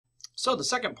So the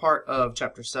second part of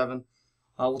Chapter 7,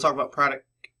 we'll talk about product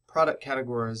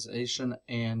categorization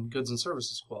and goods and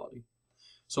services quality.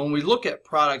 So when we look at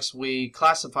products, we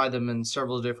classify them in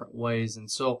several different ways. And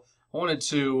so I wanted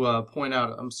to point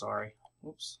out, I'm sorry,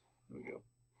 whoops, there we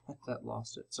go. That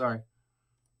lost it, sorry.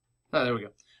 Oh, there we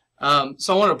go.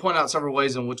 So I wanted to point out several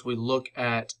ways in which we look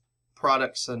at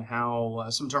products and how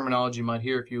some terminology you might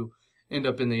hear if you end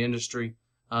up in the industry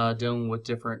dealing with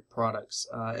different products.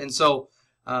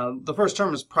 The first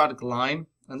term is product line,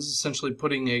 and this is essentially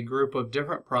putting a group of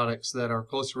different products that are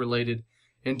closely related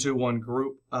into one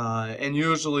group. And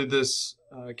usually this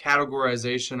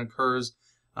categorization occurs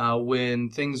when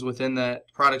things within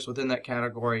that, products within that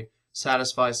category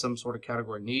satisfy some sort of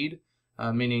category need,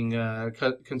 meaning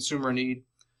consumer need.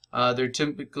 They're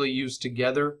typically used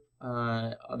together.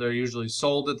 They're usually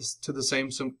sold to the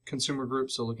same consumer group,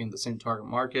 so looking at the same target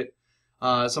market.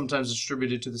 Sometimes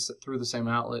distributed through the same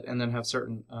outlet, and then have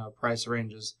certain price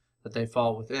ranges that they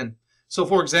fall within. So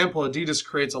for example, Adidas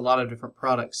creates a lot of different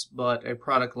products, but a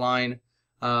product line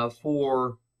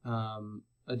for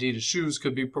Adidas shoes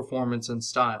could be performance and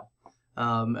style,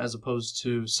 as opposed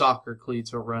to soccer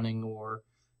cleats or running or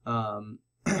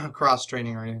cross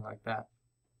training or anything like that.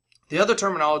 The other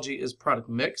terminology is product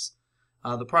mix.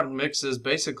 The product mix is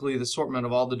basically the assortment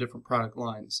of all the different product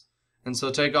lines. And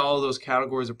so take all of those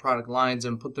categories of product lines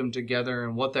and put them together,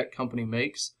 and what that company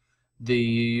makes,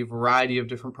 the variety of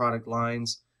different product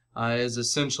lines, is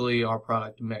essentially our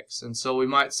product mix. And so we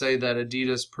might say that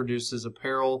Adidas produces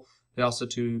apparel. They also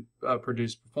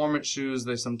produce performance shoes.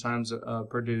 They sometimes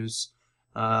produce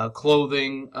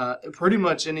clothing. Pretty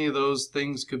much any of those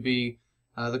things could be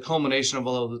the culmination of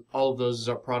all of those is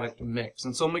our product mix.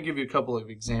 And so let me give you a couple of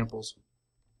examples.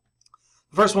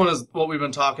 The first one is what we've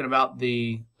been talking about,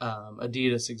 the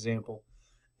Adidas example.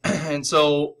 And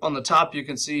so on the top you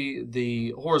can see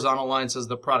the horizontal line says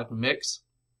the product mix,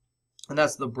 and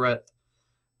that's the breadth.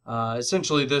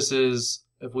 Essentially this is,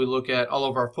 if we look at all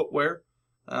of our footwear,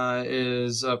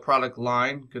 is a product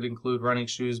line. Could include running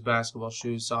shoes, basketball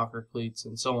shoes, soccer cleats,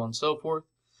 and so on and so forth.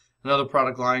 Another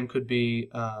product line could be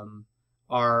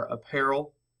our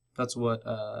apparel. That's what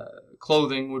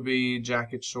clothing would be,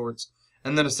 jackets, shorts.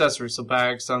 And then accessories, so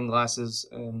bags, sunglasses,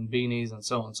 and beanies, and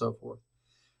so on and so forth.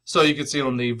 So you can see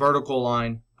on the vertical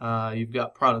line, you've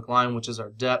got product line, which is our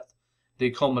depth.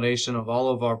 The culmination of all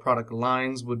of our product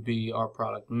lines would be our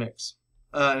product mix.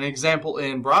 An example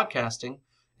in broadcasting,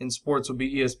 in sports, would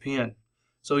be ESPN.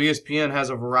 So ESPN has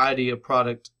a variety of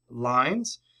product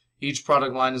lines. Each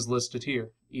product line is listed here.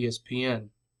 ESPN,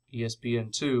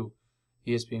 ESPN2,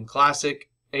 ESPN Classic,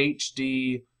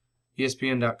 HD,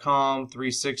 ESPN.com,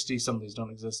 360, some of these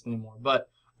don't exist anymore, but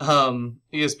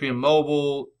ESPN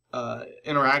Mobile,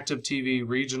 Interactive TV,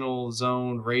 Regional,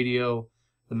 Zone, Radio,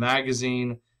 the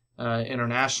magazine,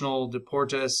 International,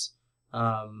 Deportes,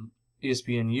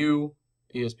 ESPNU,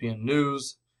 ESPN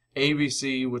News,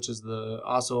 ABC, which is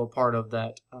also a part of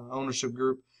that ownership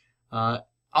group. All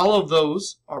of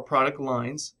those are product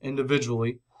lines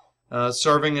individually,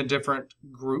 serving a different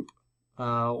group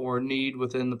or need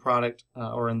within the product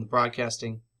or in the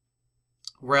broadcasting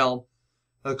realm.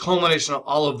 The culmination of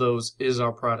all of those is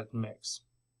our product mix.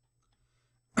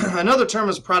 Another term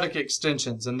is product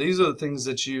extensions, and these are the things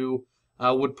that you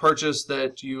would purchase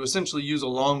that you essentially use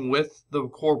along with the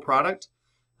core product.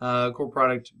 Core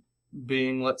product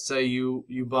being, let's say you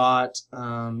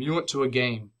went to a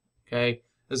game. Okay,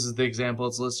 this is the example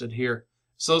that's listed here.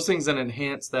 So those things that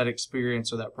enhance that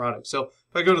experience or that product. So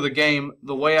if I go to the game,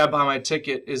 the way I buy my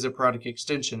ticket is a product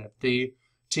extension. If the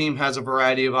team has a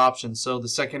variety of options, so the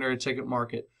secondary ticket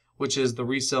market, which is the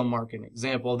resale market. An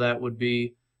example of that would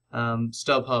be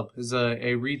StubHub is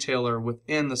a retailer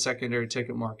within the secondary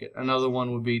ticket market. Another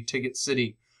one would be Ticket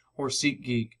City or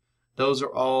SeatGeek. Those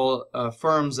are all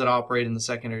firms that operate in the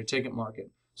secondary ticket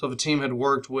market. So if a team had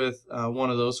worked with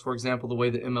one of those, for example, the way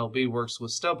the MLB works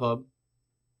with StubHub,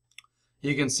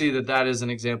 you can see that that is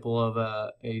an example of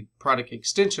a product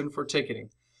extension for ticketing.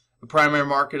 The primary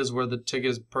market is where the ticket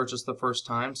is purchased the first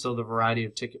time, so the variety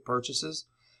of ticket purchases.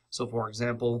 So for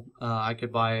example, I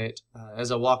could buy it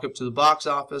as I walk up to the box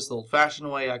office the old-fashioned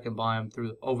way. I can buy them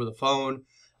over the phone.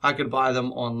 I could buy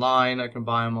them online. I can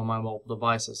buy them on my mobile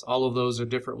devices. All of those are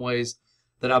different ways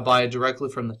that I buy it directly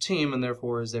from the team, and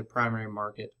therefore is a primary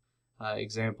market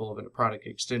example of a product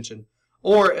extension.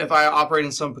 Or if I operate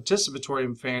in some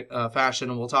participatory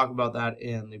fashion, and we'll talk about that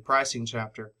in the pricing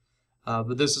chapter,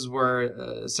 but this is where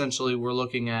essentially we're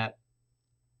looking at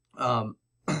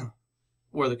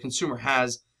where the consumer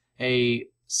has a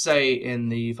say in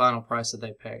the final price that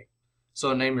they pay. So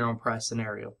a name your own price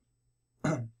scenario.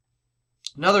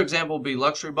 Another example would be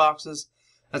luxury boxes.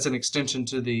 That's an extension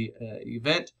to the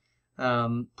event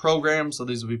program. So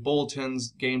these would be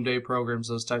bulletins, game day programs,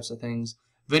 those types of things.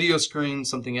 Video screens,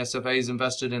 something SFA has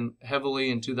invested in heavily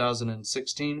in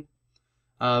 2016.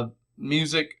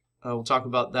 Music, we'll talk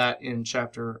about that in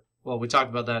we talked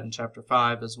about that in chapter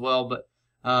 5 as well, but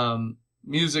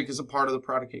music is a part of the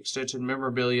product extension,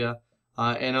 memorabilia,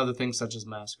 and other things such as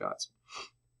mascots.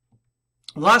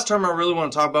 The last term I really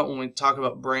want to talk about when we talk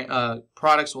about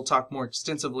products, we'll talk more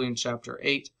extensively in chapter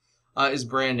 8, is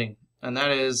branding. And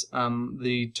that is,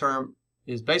 the term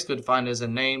is basically defined as a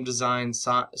name, design,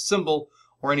 symbol,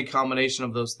 or any combination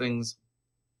of those things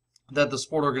that the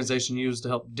sport organization used to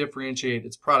help differentiate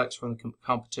its products from the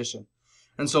competition.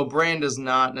 And so brand is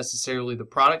not necessarily the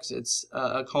products, it's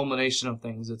a culmination of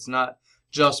things. It's not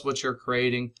just what you're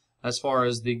creating as far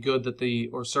as the good that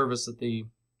or service that the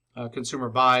consumer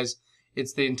buys.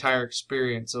 It's the entire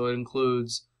experience. So it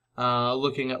includes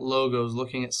looking at logos,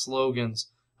 looking at slogans.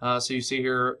 So you see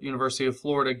here, University of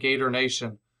Florida, Gator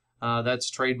Nation.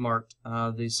 That's trademarked.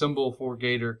 The symbol for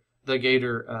Gator, the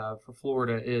Gator for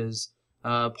Florida, is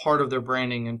part of their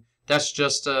branding, and that's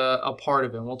just a part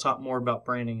of it. We'll talk more about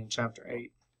branding in chapter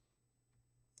 8.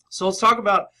 So let's talk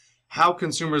about how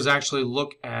consumers actually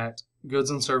look at goods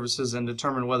and services and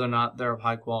determine whether or not they're of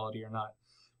high quality or not.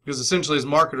 Because essentially, as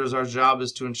marketers, our job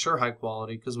is to ensure high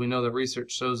quality, because we know that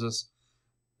research shows us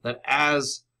that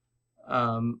as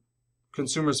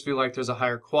consumers feel like there's a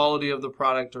higher quality of the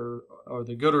product or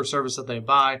the good or service that they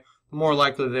buy, the more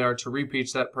likely they are to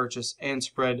repeat that purchase and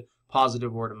spread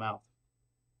positive word of mouth.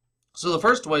 So the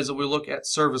first way is that we look at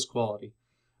service quality.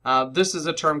 This is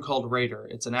a term called RATER.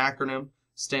 It's an acronym,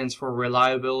 stands for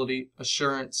reliability,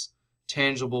 assurance,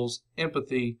 tangibles,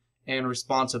 empathy, and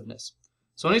responsiveness.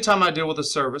 So anytime I deal with a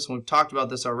service, and we've talked about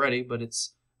this already, but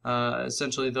it's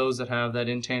essentially those that have that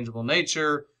intangible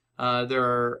nature.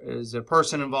 There is a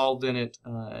person involved in it,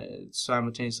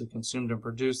 simultaneously consumed and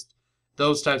produced,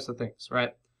 those types of things,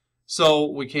 right? So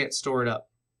we can't store it up.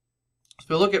 If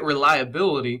we look at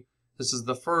reliability, this is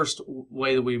the first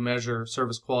way that we measure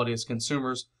service quality as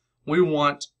consumers. We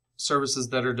want services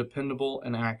that are dependable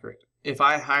and accurate. If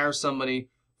I hire somebody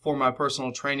for my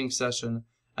personal training session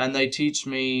and they teach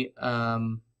me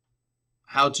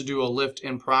how to do a lift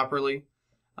improperly,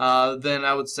 then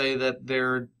I would say that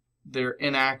their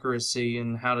inaccuracy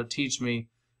in how to teach me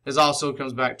also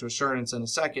comes back to assurance in a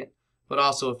second, but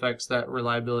also affects that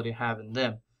reliability I have in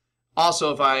them.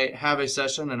 Also, if I have a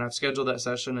session and I've scheduled that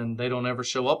session and they don't ever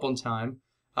show up on time,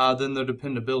 then their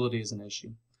dependability is an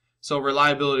issue. So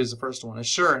reliability is the first one.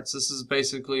 Assurance, this is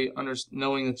basically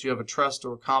knowing that you have a trust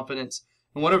or confidence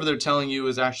in whatever they're telling you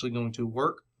is actually going to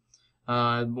work.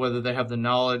 Whether they have the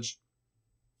knowledge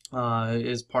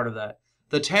is part of that.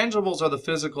 The tangibles are the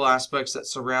physical aspects that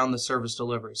surround the service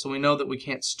delivery. So we know that we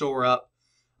can't store up,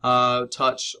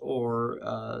 touch,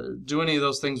 or do any of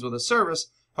those things with a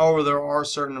service. However, there are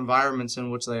certain environments in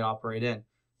which they operate in.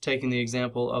 Taking the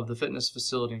example of the fitness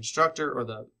facility instructor or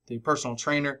the personal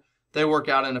trainer, they work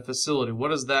out in a facility. What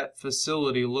does that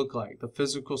facility look like? The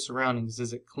physical surroundings,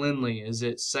 is it cleanly? Is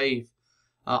it safe?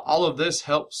 All of this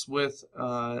helps with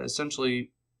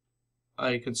essentially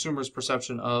a consumer's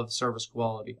perception of service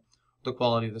quality, the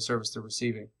quality of the service they're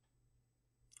receiving.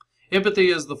 Empathy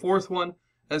is the fourth one.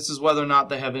 This is whether or not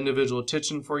they have individual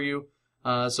attention for you.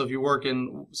 So if you work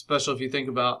especially if you think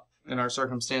about in our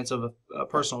circumstance of a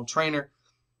personal trainer,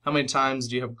 how many times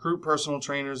do you have group personal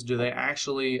trainers? Do they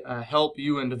actually help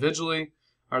you individually?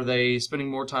 Are they spending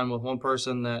more time with one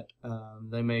person that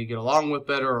they may get along with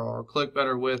better or click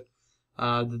better with?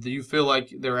 Do you feel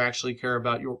like they actually care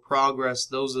about your progress?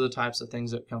 Those are the types of things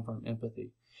that come from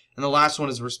empathy. And the last one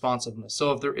is responsiveness.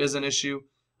 So if there is an issue,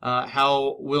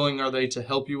 how willing are they to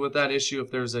help you with that issue? If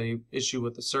there's an issue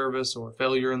with the service or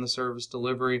failure in the service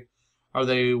delivery, are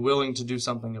they willing to do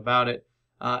something about it?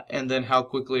 And then how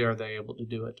quickly are they able to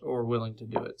do it or willing to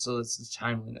do it? So it's the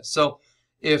timeliness. So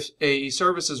if a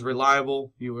service is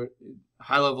reliable,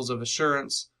 high levels of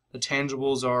assurance, the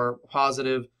tangibles are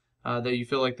positive, that you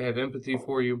feel like they have empathy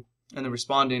for you, and they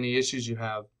respond to any issues you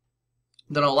have,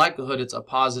 then in all likelihood it's a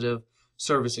positive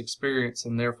service experience,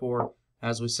 and therefore,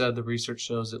 as we said, the research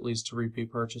shows it leads to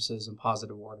repeat purchases and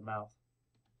positive word of mouth.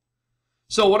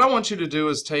 So what I want you to do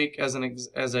is take as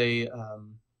a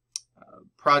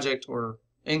project or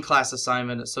in-class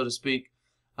assignment, so to speak,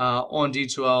 on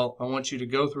D2L, I want you to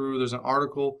go through, there's an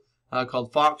article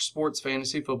called Fox Sports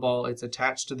Fantasy Football. It's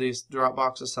attached to this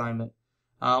Dropbox assignment.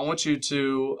 I want you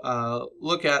to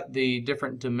look at the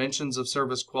different dimensions of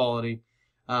service quality.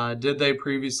 Did they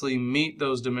previously meet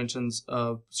those dimensions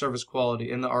of service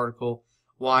quality in the article?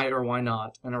 Why or why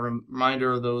not? And a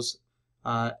reminder of those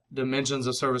dimensions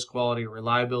of service quality,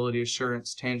 reliability,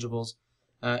 assurance, tangibles,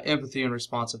 empathy, and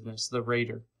responsiveness, the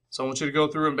rater. So I want you to go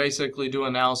through and basically do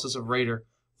analysis of rater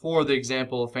for the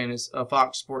example of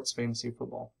Fox Sports Fantasy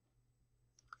Football.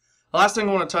 The last thing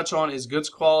I want to touch on is goods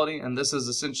quality, and this is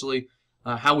essentially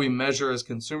how we measure as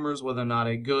consumers whether or not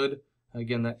a good,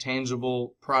 again, that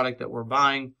tangible product that we're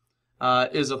buying,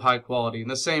 is of high quality.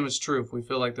 And the same is true. If we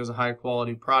feel like there's a high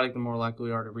quality product, the more likely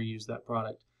we are to reuse that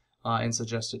product and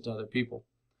suggest it to other people.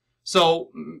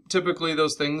 So typically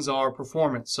those things are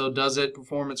performance. So does it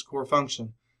perform its core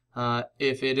function?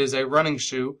 If it is a running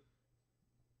shoe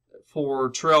for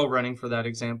trail running, for that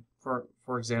example,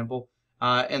 for example,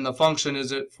 and the function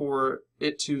is it for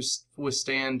it to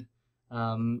withstand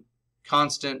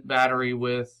constant battery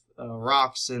with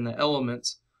rocks and the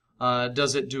elements,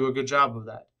 does it do a good job of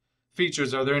that?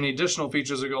 Features, are there any additional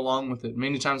features that go along with it?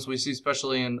 Many times we see,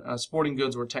 especially in sporting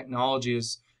goods where technology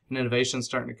is and innovation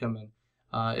starting to come in,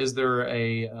 is there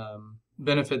a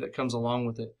benefit that comes along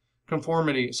with it?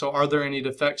 Conformity, so are there any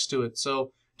defects to it?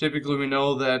 So typically we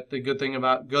know that the good thing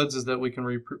about goods is that we can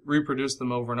reproduce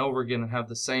them over and over again and have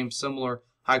the same similar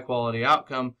high quality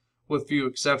outcome with few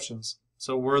exceptions.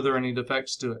 So were there any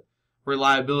defects to it?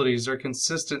 Reliability, is there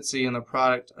consistency in the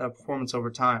product performance over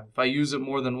time? If I use it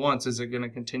more than once, is it going to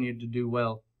continue to do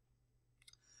well?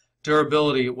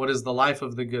 Durability, what is the life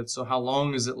of the good? So how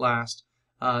long does it last?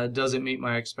 Does it meet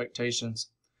my expectations?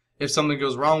 If something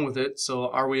goes wrong with it, so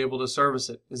are we able to service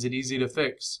it? Is it easy to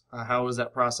fix? How does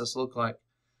that process look like?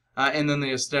 And then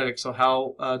the aesthetic, so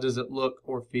how does it look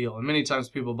or feel? And many times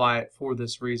people buy it for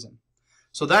this reason.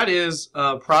 So that is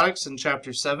products in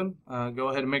Chapter 7. Go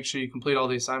ahead and make sure you complete all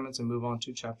the assignments and move on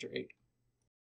to Chapter 8.